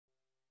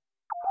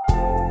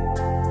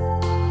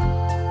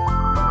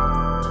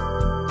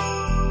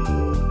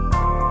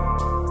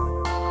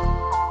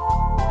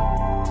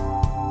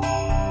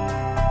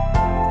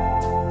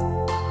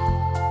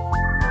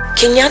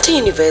Kenyatta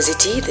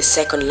University, the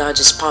second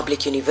largest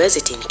public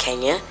university in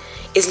Kenya,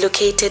 is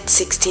located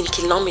 16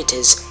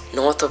 kilometers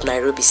north of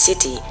Nairobi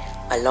city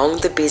along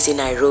the busy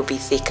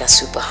Nairobi-Thika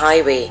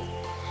superhighway.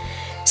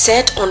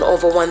 Set on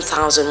over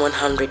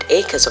 1,100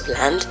 acres of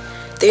land,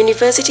 the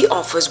university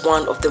offers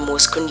one of the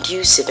most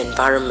conducive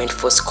environment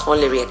for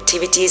scholarly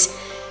activities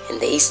in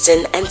the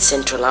Eastern and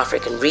Central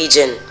African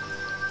region.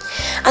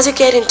 As you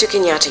get into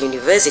Kenyatta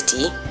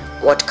University,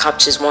 what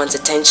captures one's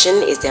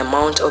attention is the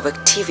amount of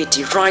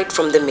activity right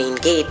from the main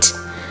gate.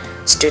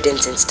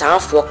 Students and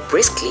staff walk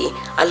briskly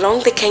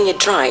along the Kenya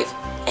Drive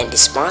and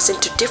disperse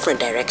into different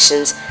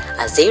directions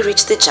as they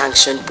reach the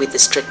junction with the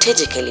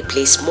strategically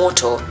placed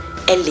motto,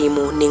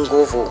 ELIMU NI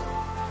NGUVU.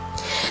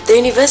 The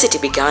university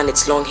began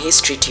its long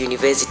history to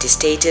university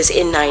status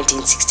in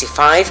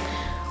 1965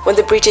 when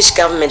the British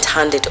government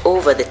handed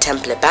over the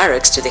Templar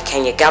Barracks to the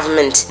Kenya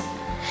government.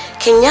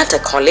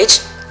 Kenyatta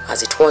College,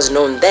 as it was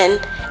known then,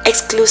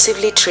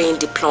 exclusively trained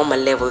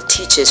diploma-level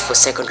teachers for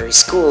secondary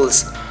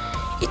schools.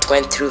 It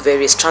went through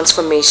various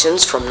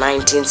transformations from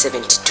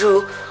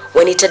 1972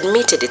 when it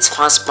admitted its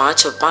first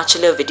batch of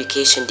Bachelor of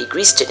Education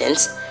degree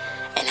students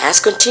and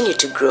has continued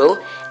to grow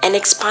and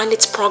expand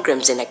its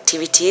programs and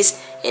activities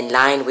in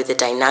line with the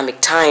dynamic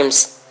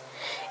times.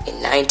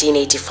 In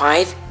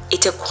 1985,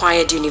 it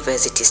acquired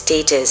university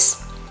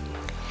status.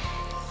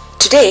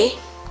 Today,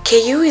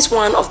 KU is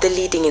one of the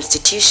leading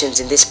institutions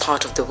in this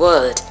part of the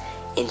world,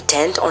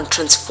 intent on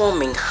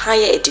transforming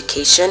higher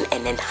education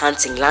and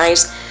enhancing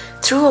lives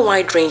through a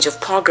wide range of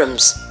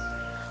programs.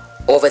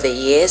 Over the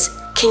years,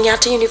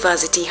 Kenyatta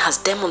University has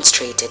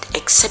demonstrated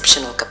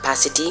exceptional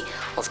capacity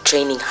of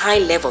training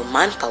high-level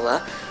manpower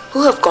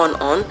who have gone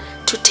on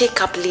to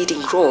take up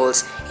leading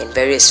roles in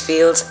various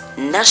fields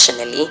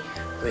nationally,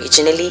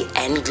 regionally,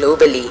 and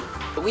globally.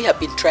 We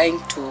have been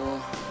trying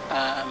to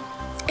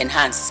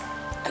enhance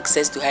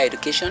access to higher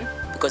education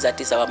because that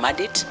is our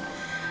mandate.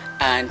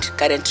 And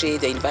currently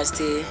the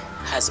university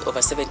has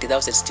over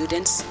 70,000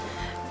 students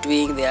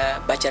doing their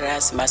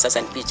bachelor's, master's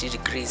and PhD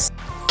degrees.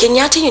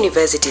 Kenyatta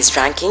University's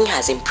ranking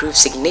has improved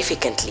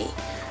significantly,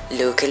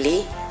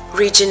 locally,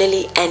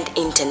 regionally and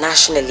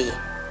internationally.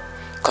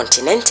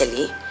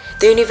 Continentally,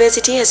 the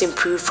university has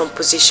improved from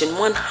position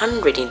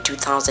 100 in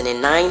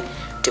 2009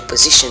 to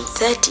position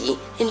 30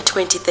 in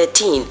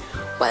 2013,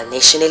 while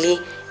nationally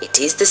it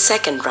is the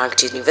second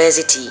ranked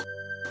university.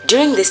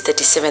 During this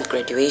 37th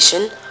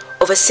graduation,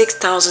 over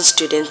 6,000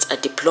 students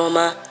at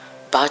diploma,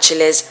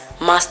 bachelor's,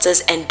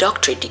 master's and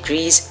doctorate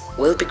degrees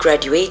will be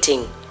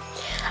graduating.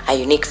 A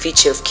unique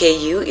feature of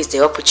KU is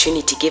the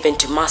opportunity given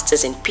to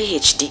master's and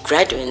PhD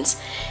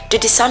graduates to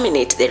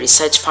disseminate their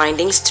research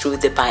findings through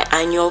the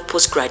biannual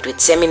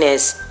postgraduate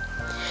seminars.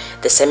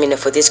 The seminar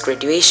for this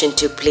graduation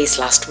took place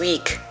last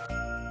week.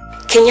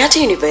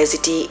 Kenyatta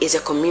University is a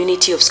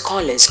community of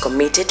scholars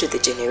committed to the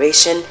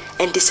generation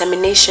and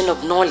dissemination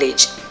of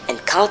knowledge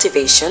and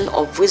cultivation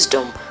of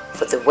wisdom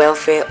for the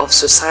welfare of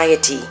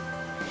society.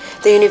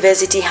 The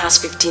university has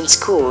 15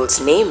 schools,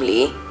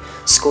 namely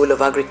School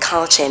of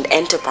Agriculture and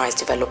Enterprise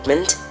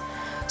Development,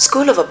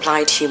 School of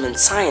Applied Human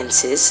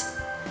Sciences,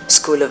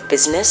 School of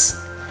Business,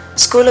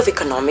 School of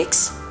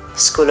Economics,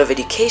 School of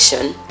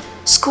Education,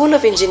 School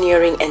of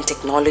Engineering and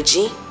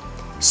Technology,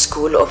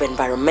 School of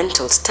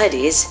Environmental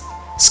Studies,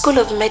 School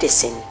of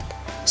Medicine,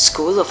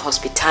 School of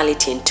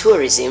Hospitality and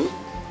Tourism,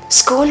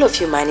 School of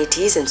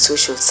Humanities and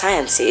Social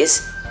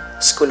Sciences,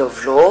 School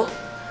of Law,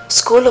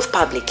 School of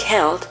Public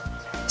Health,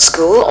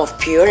 School of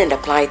Pure and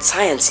Applied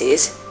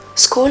Sciences,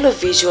 School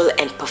of Visual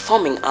and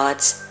Performing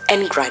Arts,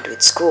 and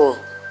Graduate School.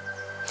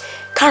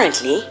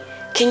 Currently,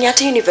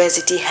 Kenyatta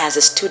University has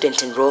a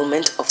student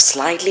enrollment of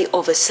slightly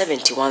over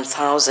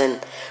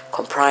 71,000,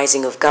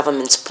 comprising of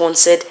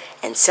government-sponsored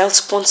and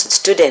self-sponsored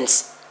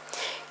students.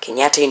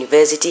 Kenyatta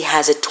University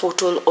has a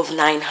total of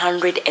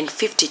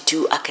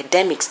 952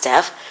 academic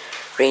staff,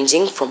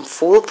 ranging from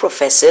full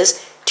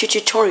professors to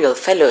tutorial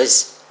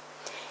fellows.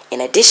 In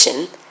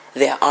addition,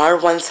 there are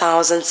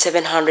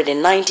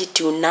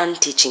 1,792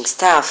 non-teaching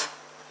staff.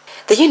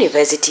 The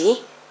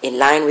university, in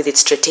line with its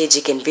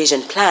strategic and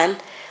vision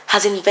plan,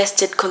 has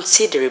invested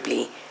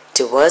considerably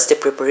towards the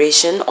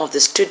preparation of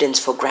the students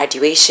for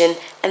graduation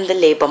and the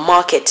labor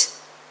market.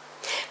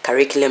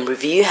 Curriculum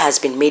review has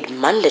been made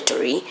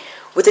mandatory,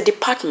 with the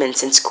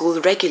departments and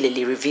schools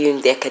regularly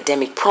reviewing their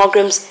academic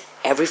programs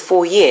every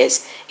 4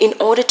 years in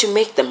order to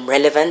make them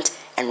relevant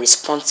and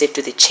responsive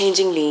to the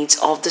changing needs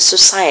of the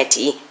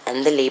society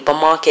and the labor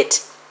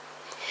market.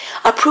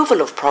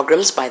 Approval of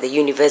programs by the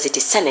University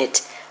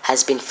Senate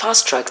has been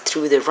fast-tracked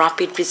through the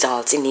Rapid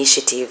Results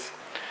Initiative.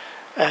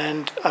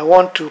 And I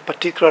want to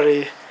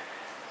particularly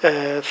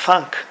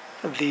thank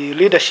the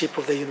leadership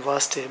of the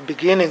university,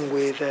 beginning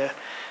with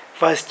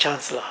Vice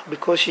Chancellor,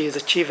 because she is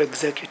a Chief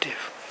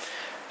Executive.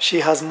 She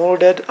has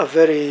molded a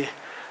very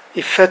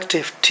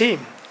effective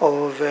team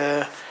of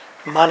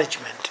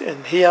management,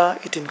 and here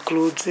it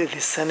includes the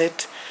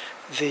Senate,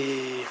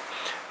 the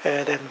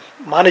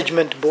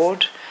management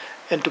board,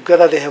 and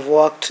together they have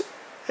worked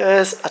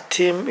as a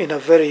team in a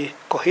very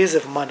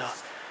cohesive manner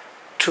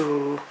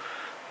to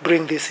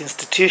bring this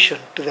institution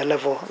to the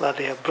level that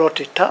they have brought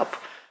it up.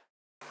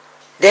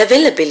 The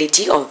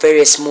availability of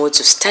various modes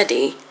of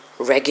study,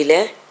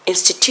 regular,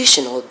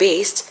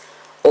 institutional-based,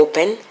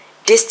 open,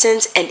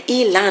 distance and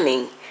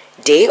e-learning,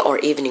 day or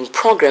evening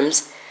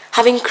programs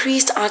have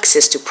increased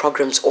access to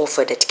programs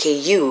offered at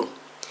KU.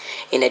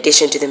 In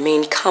addition to the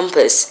main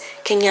campus,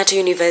 Kenyatta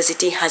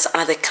University has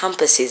other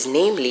campuses,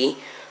 namely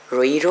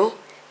Ruiru,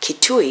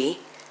 Kitui,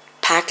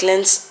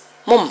 Parklands,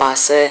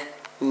 Mombasa,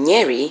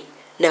 Nyeri,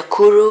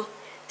 Nakuru,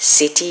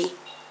 City,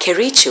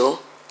 Kericho,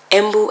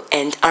 Embu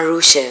and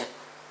Arusha.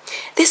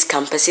 These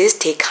campuses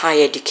take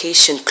higher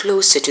education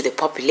closer to the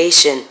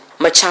population.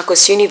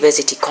 Machakos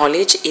University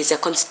College is a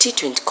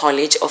constituent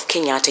college of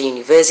Kenyatta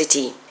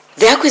University.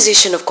 The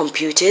acquisition of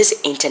computers,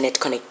 internet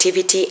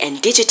connectivity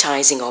and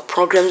digitizing our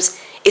programs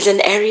is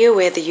an area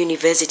where the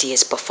university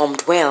has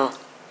performed well.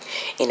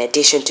 In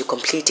addition to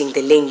completing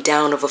the laying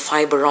down of a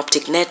fiber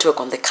optic network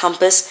on the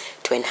campus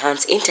to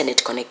enhance internet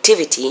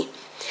connectivity,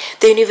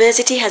 the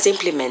university has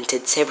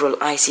implemented several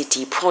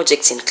ICT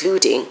projects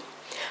including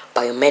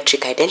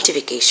biometric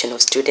identification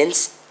of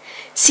students,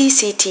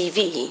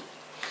 CCTV,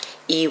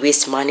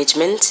 e-waste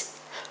management,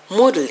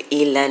 model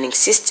e-learning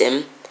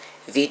system,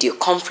 video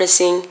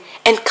conferencing,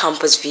 and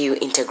campus view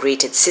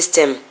integrated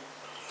system.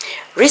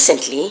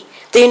 Recently,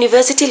 the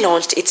university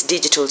launched its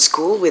digital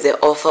school with the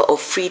offer of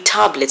free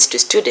tablets to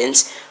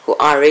students who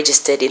are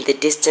registered in the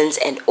distance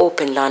and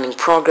open learning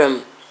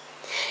program.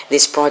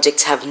 These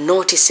projects have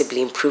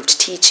noticeably improved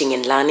teaching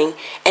and learning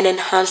and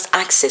enhanced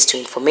access to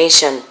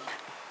information.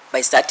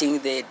 By starting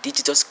the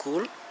digital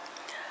school,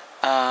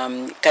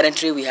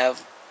 currently we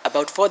have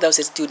about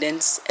 4,000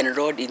 students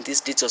enrolled in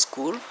this digital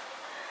school.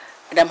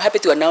 And I'm happy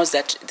to announce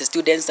that the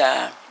students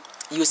are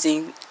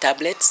using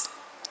tablets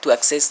to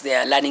access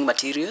their learning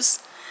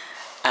materials.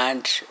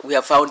 And we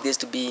have found this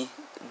to be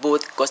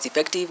both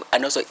cost-effective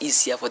and also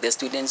easier for the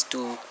students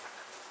to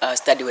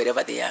study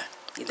wherever they are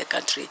in the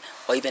country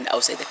or even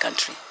outside the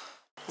country.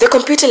 The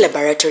computer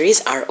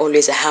laboratories are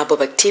always a hub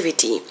of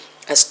activity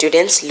as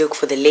students look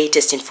for the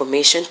latest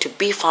information to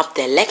beef up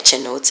their lecture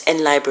notes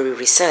and library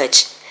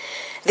research.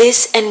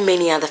 This and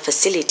many other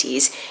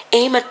facilities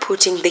aim at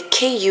putting the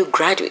KU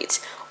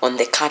graduates on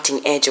the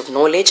cutting edge of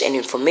knowledge and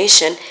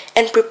information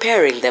and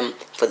preparing them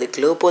for the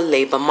global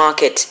labor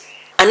market.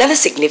 Another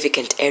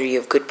significant area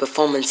of good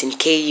performance in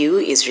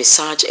KU is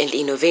research and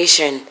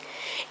innovation.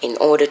 In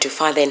order to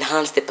further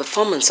enhance the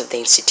performance of the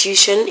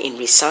institution in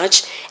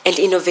research and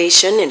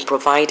innovation and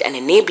provide an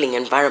enabling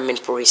environment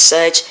for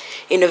research,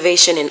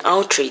 innovation and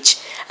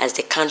outreach as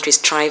the country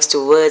strives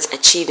towards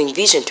achieving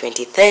Vision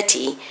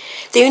 2030,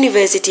 the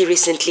university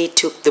recently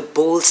took the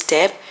bold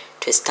step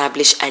to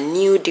establish a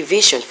new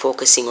division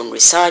focusing on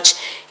research,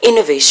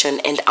 innovation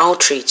and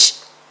outreach.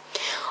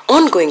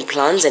 Ongoing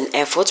plans and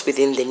efforts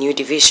within the new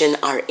division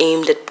are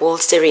aimed at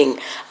bolstering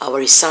our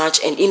research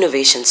and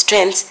innovation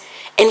strengths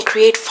and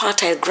create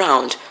fertile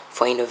ground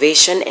for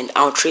innovation and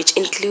outreach,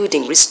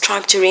 including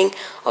restructuring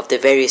of the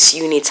various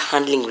units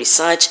handling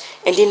research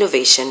and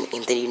innovation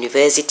in the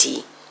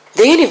university.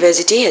 The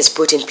university has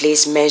put in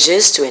place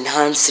measures to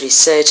enhance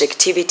research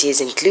activities,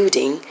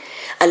 including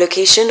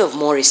allocation of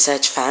more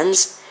research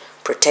funds,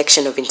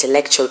 protection of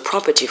intellectual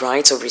property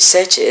rights of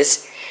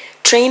researchers,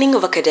 training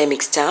of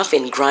academic staff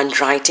in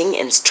grant writing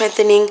and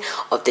strengthening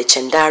of the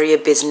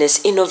Chandaria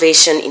Business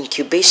Innovation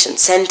Incubation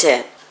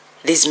Center.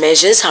 These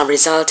measures have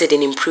resulted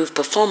in improved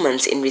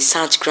performance in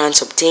research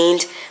grants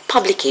obtained,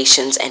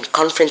 publications and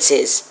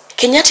conferences.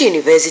 Kenyatta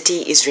University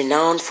is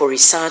renowned for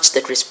research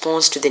that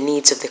responds to the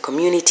needs of the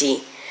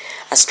community.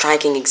 A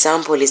striking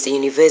example is the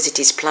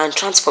university's Plant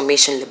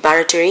Transformation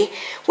Laboratory,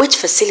 which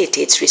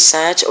facilitates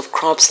research of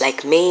crops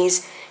like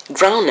maize,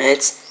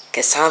 groundnuts,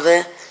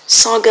 cassava,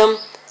 sorghum,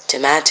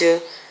 tomato,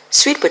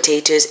 sweet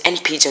potatoes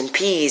and pigeon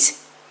peas.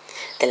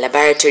 The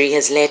laboratory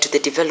has led to the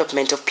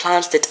development of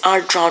plants that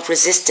are drought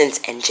resistant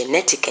and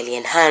genetically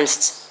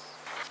enhanced.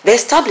 The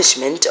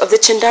establishment of the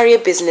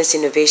Chandaria Business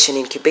Innovation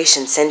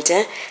Incubation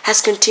Center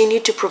has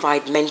continued to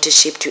provide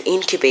mentorship to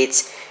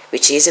incubates,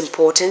 which is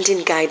important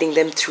in guiding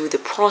them through the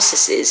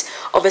processes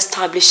of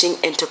establishing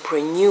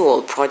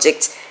entrepreneurial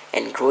projects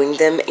and growing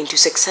them into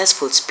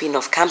successful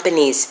spin-off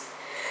companies.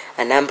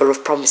 A number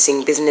of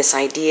promising business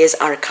ideas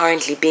are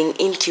currently being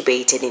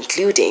incubated,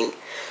 including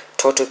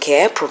Total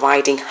Care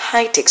providing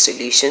high-tech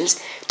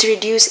solutions to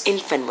reduce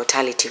infant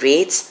mortality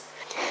rates,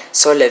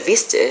 Solar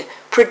Vista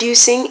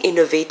producing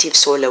innovative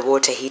solar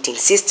water heating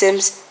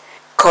systems,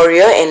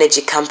 Courier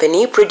Energy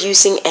Company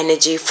producing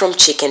energy from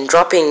chicken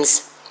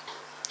droppings.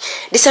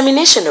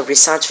 Dissemination of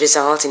research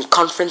results in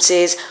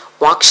conferences,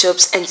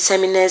 workshops and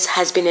seminars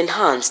has been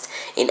enhanced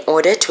in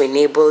order to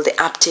enable the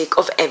uptake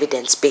of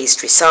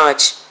evidence-based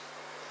research.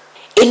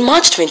 In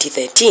March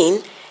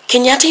 2013,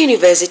 Kenyatta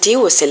University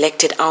was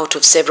selected out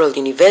of several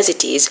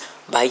universities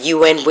by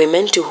UN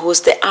Women to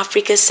host the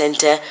Africa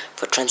Center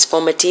for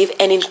Transformative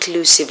and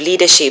Inclusive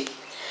Leadership.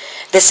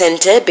 The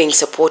center, being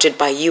supported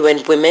by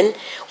UN Women,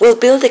 will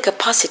build the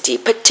capacity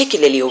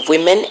particularly of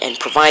women and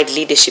provide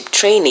leadership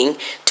training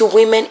to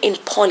women in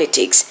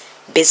politics,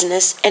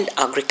 business and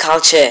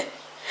agriculture.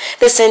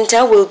 The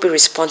center will be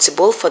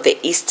responsible for the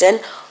Eastern,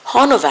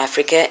 Horn of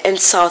Africa and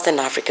Southern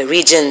Africa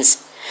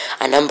regions.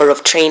 A number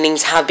of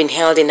trainings have been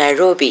held in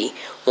Nairobi,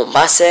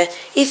 Mombasa,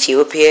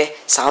 Ethiopia,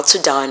 South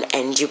Sudan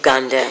and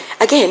Uganda.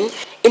 Again,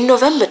 in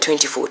November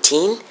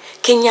 2014,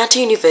 Kenyatta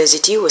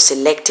University was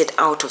selected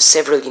out of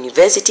several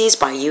universities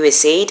by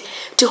USAID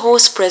to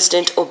host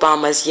President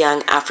Obama's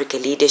Young Africa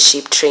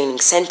Leadership Training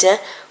Center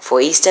for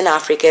Eastern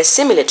Africa,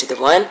 similar to the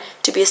one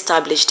to be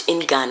established in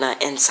Ghana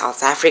and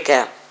South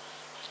Africa.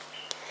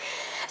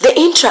 The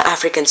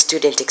Intra-African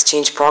Student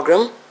Exchange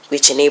Program,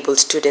 which enabled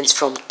students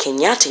from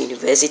Kenyatta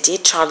University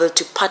travel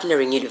to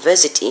partnering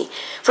university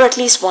for at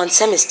least one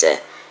semester,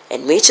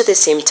 and which at the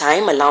same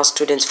time allows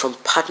students from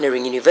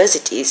partnering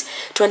universities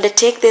to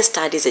undertake their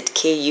studies at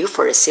KU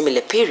for a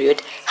similar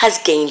period,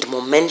 has gained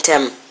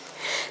momentum.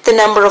 The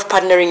number of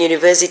partnering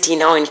university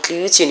now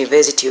includes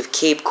University of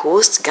Cape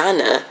Coast,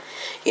 Ghana,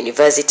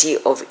 University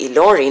of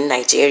Ilorin,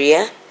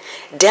 Nigeria,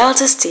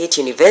 Delta State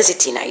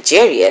University,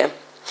 Nigeria,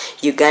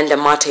 Uganda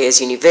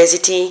Martyrs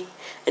University,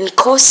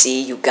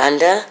 Nkosi,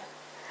 Uganda,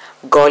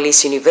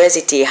 Golis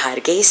University,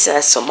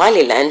 Hargeisa,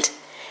 Somaliland,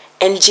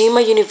 and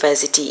Jimma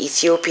University,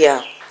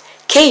 Ethiopia.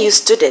 KU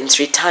students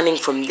returning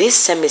from this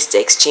semester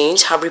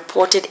exchange have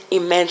reported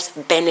immense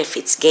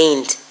benefits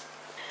gained.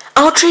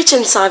 Outreach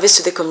and service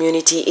to the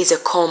community is a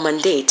core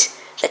mandate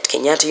that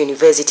Kenyatta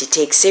University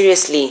takes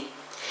seriously.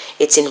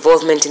 Its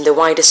involvement in the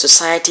wider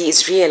society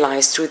is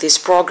realized through this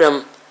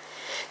program.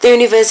 The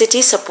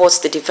university supports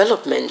the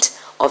development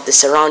of the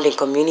surrounding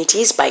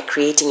communities by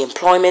creating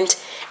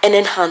employment and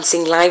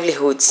enhancing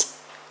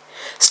livelihoods.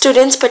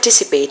 Students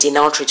participate in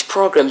outreach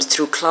programs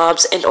through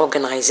clubs and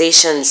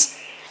organizations.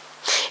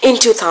 In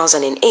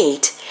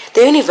 2008,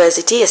 the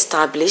university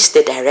established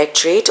the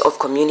Directorate of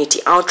Community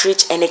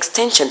Outreach and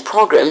Extension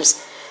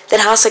Programs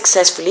that has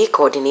successfully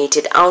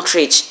coordinated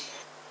outreach.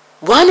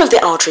 One of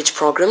the outreach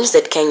programs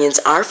that Kenyans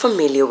are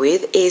familiar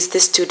with is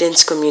the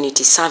Students'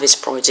 Community Service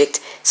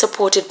Project,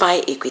 supported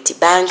by Equity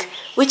Bank,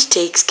 which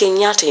takes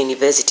Kenyatta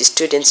University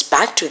students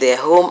back to their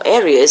home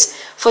areas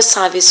for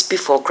service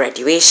before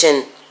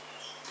graduation.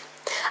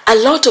 A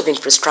lot of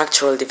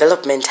infrastructural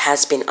development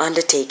has been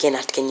undertaken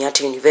at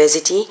Kenyatta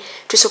University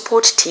to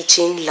support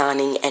teaching,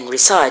 learning and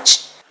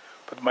research.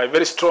 But my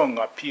very strong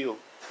appeal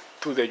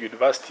to the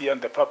university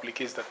and the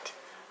public is that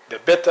the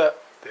better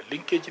the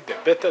linkage, the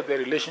better the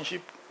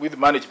relationship with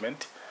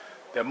management,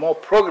 the more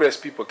progress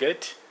people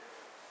get,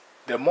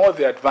 the more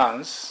they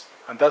advance,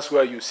 and that's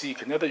where you see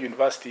Kenyatta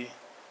University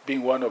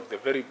being one of the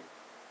very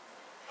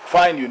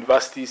fine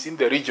universities in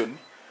the region,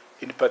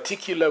 in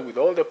particular with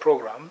all the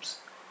programs,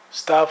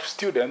 staff,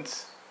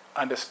 students,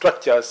 and the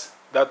structures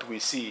that we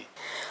see.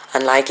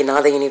 Unlike in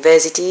other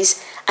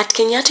universities, at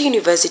Kenyatta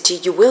University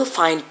you will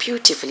find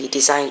beautifully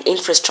designed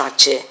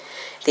infrastructure.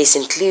 These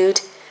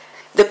include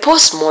the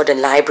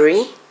postmodern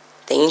library,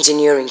 the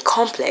engineering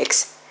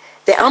complex,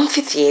 the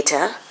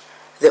amphitheater,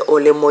 the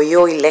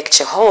Olemoyoi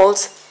lecture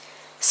halls,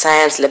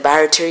 science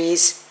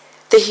laboratories,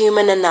 the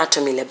human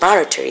anatomy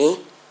laboratory,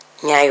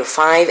 Nyayo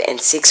 5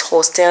 and 6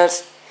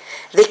 hostels,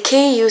 the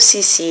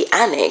KUCC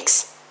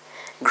annex,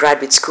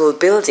 graduate school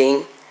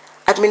building,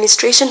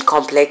 administration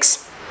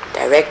complex,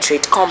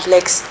 directorate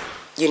complex,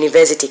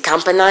 university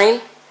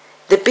campanile,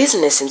 the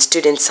business and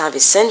student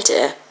service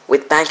center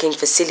with banking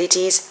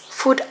facilities,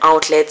 food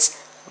outlets,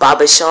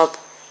 barbershop,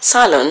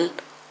 salon,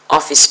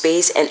 office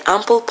space and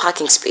ample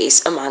parking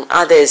space among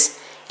others.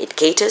 It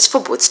caters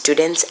for both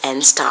students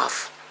and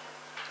staff.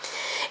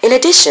 In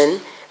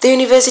addition, the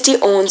university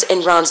owns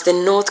and runs the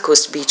North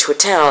Coast Beach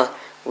Hotel,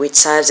 which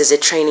serves as a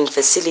training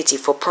facility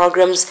for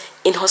programs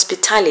in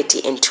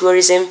hospitality and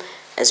tourism,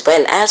 as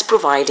well as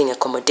providing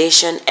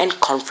accommodation and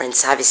conference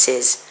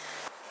services.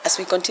 As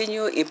we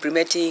continue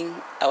implementing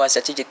our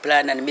strategic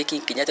plan and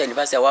making Kenyatta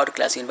University a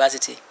world-class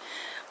university,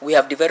 we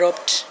have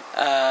developed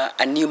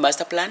a new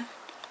master plan.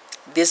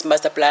 This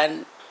master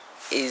plan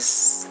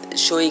is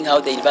showing how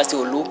the university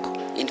will look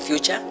in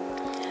future.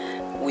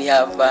 We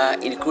have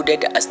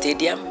included a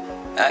stadium,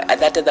 a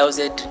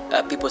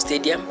 30,000 people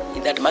stadium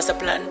in that master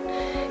plan.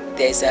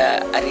 There's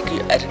a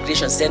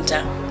recreation center.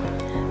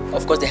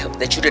 Of course,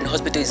 the children's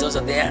hospital is also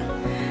there.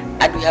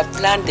 And we have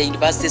planned the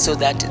university so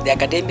that the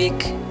academic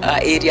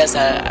areas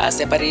are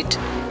separate,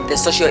 the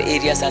social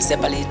areas are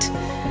separate.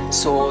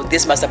 So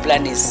this master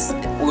plan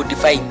will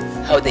define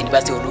how the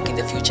university will look in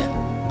the future.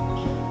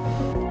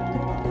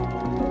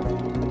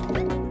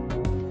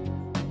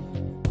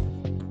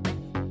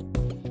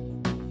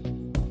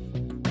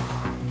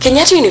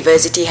 Kenyatta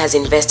University has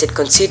invested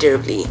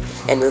considerably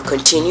and will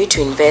continue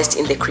to invest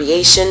in the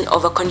creation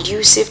of a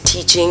conducive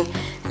teaching,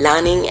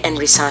 learning and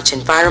research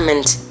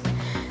environment.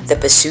 The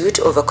pursuit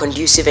of a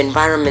conducive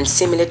environment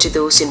similar to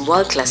those in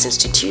world-class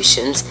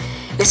institutions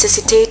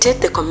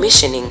necessitated the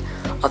commissioning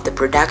of the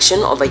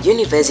production of a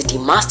university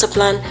master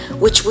plan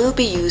which will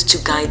be used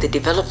to guide the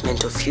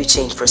development of future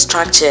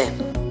infrastructure.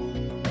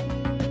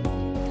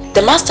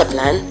 The master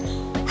plan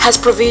has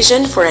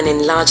provision for an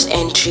enlarged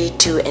entry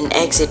to and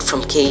exit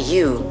from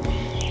KU,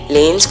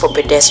 lanes for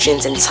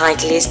pedestrians and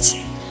cyclists,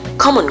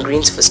 common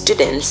greens for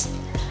students,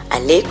 A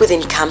lake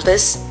within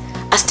campus,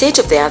 a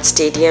state-of-the-art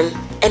stadium,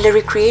 and a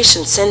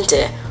recreation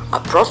center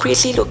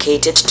appropriately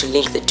located to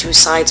link the two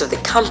sides of the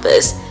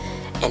campus,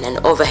 and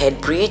an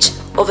overhead bridge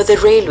over the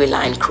railway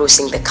line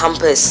crossing the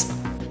campus.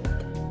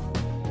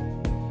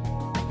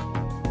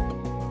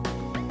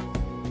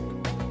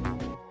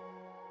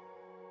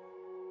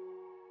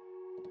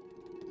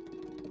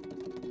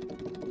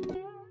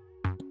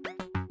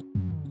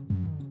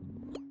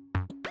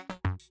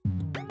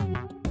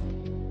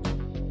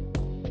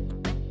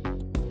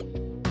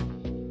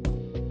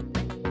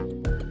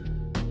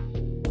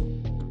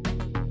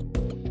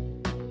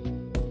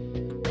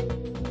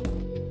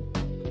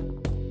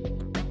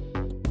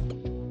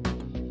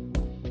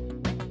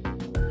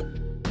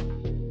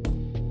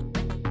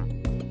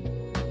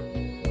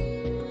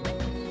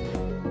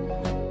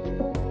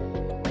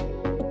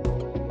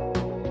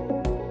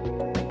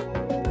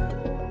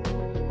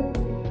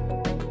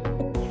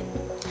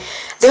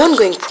 The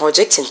ongoing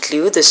projects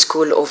include the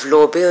School of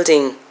Law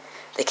building,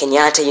 the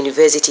Kenyatta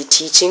University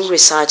Teaching,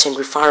 Research and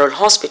Referral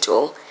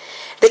Hospital,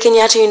 the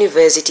Kenyatta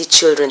University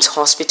Children's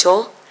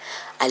Hospital,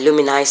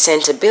 Alumni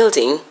Center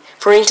building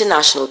for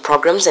international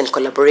programs and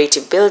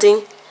collaborative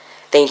building,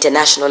 the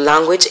International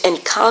Language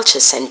and Culture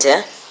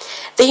Center,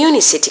 the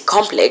Unicity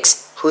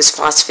Complex, whose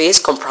first phase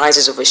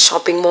comprises of a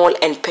shopping mall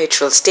and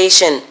petrol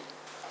station.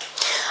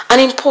 An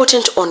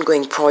important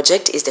ongoing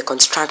project is the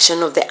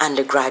construction of the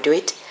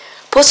undergraduate,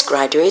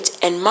 postgraduate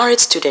and married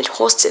student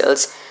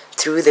hostels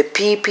through the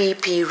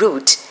PPP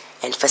route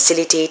and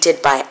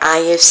facilitated by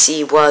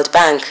IFC World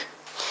Bank.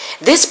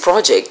 This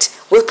project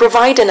will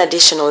provide an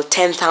additional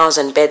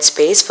 10,000 bed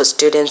space for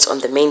students on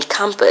the main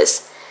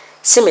campus.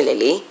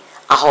 Similarly,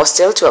 a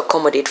hostel to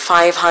accommodate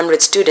 500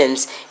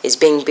 students is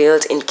being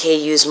built in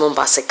KU's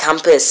Mombasa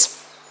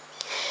campus.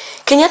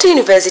 Kenyatta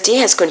University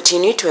has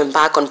continued to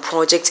embark on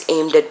projects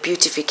aimed at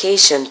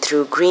beautification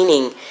through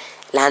greening,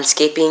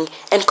 landscaping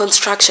and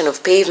construction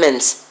of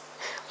pavements.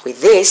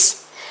 With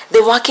this,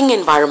 the working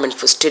environment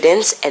for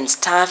students and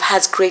staff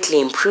has greatly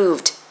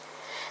improved.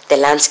 The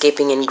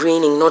landscaping and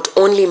greening not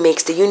only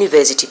makes the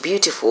university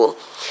beautiful,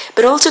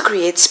 but also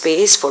creates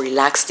space for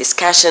relaxed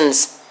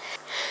discussions.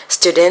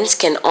 Students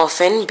can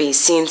often be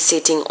seen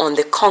sitting on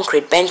the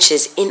concrete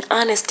benches in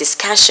earnest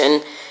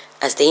discussion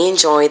as they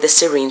enjoy the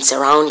serene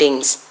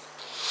surroundings.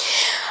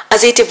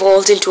 As it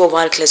evolved into a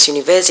world-class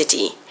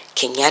university,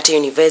 Kenyatta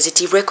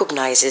University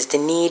recognizes the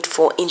need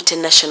for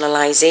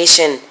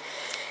internationalization.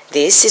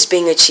 This is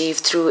being achieved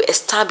through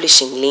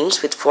establishing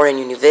links with foreign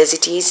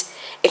universities,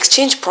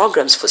 exchange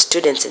programs for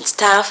students and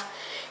staff,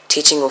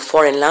 teaching of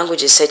foreign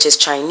languages such as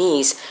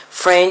Chinese,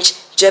 French,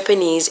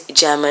 Japanese,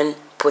 German,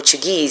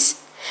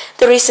 Portuguese,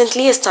 the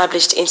recently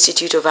established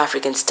Institute of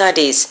African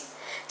Studies,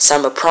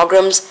 summer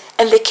programs,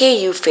 and the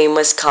KU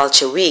Famous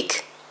Culture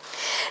Week.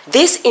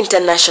 These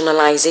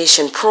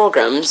internationalization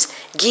programs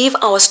give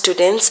our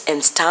students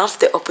and staff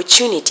the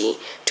opportunity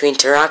to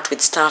interact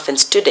with staff and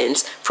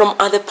students from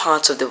other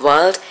parts of the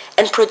world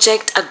and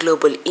project a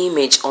global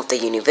image of the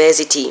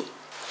university.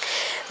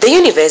 The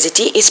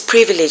university is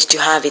privileged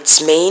to have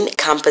its main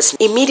campus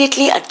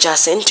immediately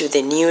adjacent to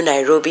the new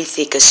Nairobi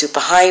Thika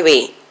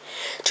superhighway.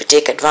 To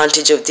take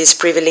advantage of this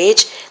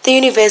privilege, the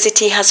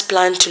university has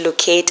planned to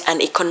locate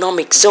an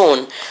economic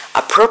zone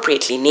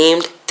appropriately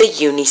named the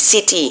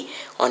Unicity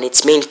on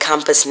its main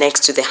campus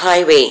next to the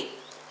highway.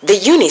 The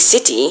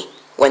Unicity,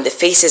 when the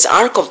phases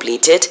are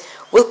completed,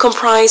 will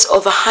comprise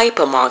of a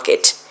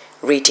hypermarket,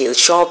 retail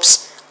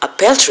shops, a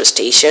petrol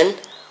station,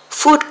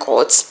 food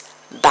courts,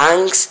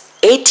 banks,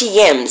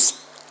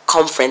 ATMs,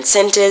 conference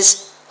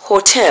centers,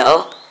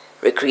 hotel,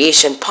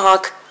 recreation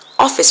park,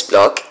 office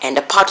block and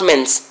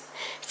apartments.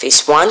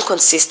 Phase 1,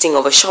 consisting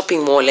of a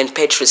shopping mall and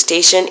petrol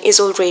station,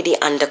 is already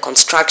under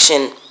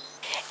construction.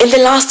 In the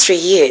last 3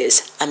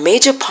 years, a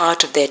major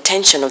part of the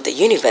attention of the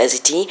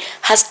university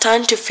has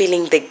turned to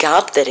filling the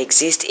gap that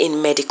exists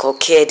in medical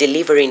care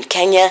delivery in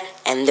Kenya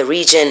and the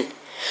region.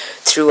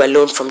 Through a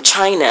loan from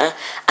China,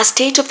 a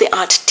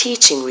state-of-the-art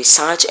teaching,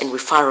 research and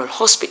referral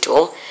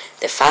hospital,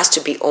 the first to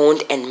be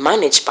owned and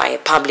managed by a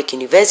public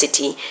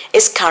university,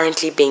 is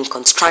currently being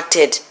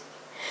constructed.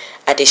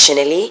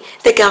 Additionally,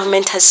 the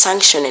government has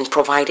sanctioned and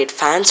provided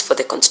funds for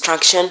the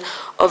construction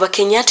of a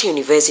Kenyatta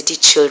University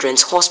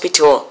Children's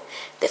Hospital,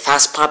 the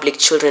first public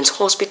children's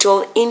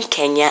hospital in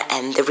Kenya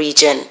and the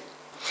region.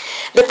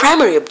 The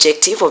primary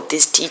objective of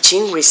these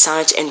teaching,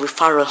 research and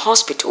referral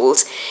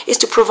hospitals is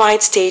to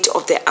provide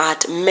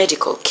state-of-the-art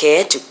medical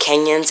care to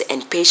Kenyans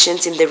and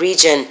patients in the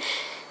region,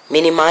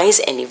 minimize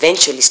and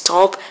eventually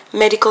stop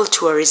medical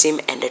tourism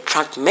and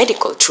attract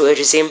medical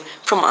tourism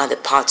from other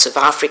parts of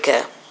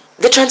Africa.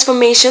 The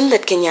transformation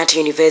that Kenyatta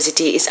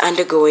University is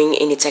undergoing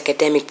in its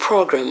academic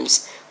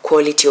programs,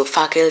 quality of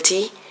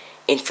faculty,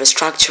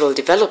 infrastructural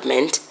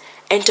development,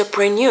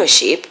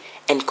 entrepreneurship,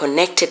 and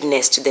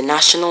connectedness to the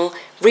national,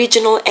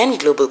 regional, and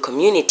global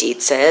community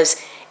it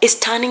serves is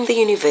turning the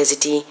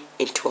university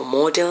into a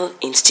model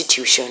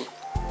institution.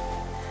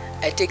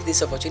 I take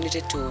this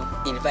opportunity to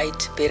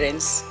invite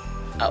parents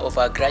of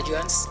our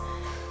graduates,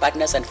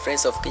 partners and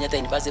friends of Kenyatta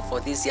University for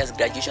this year's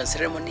graduation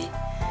ceremony,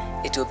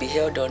 It will be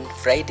held on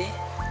Friday,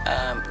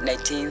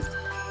 19th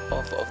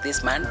of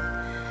this month.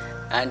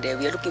 And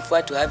we are looking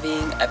forward to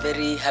having a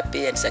very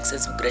happy and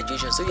successful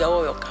graduation. So you are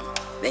all welcome.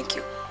 Thank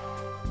you.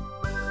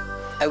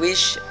 I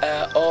wish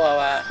all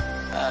our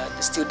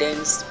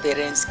students,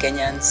 parents,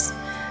 Kenyans,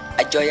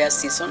 a joyous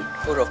season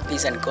full of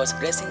peace and God's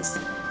blessings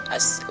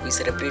as we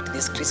celebrate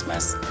this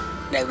Christmas.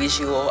 And I wish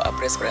you all a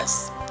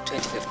prosperous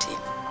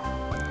 2015.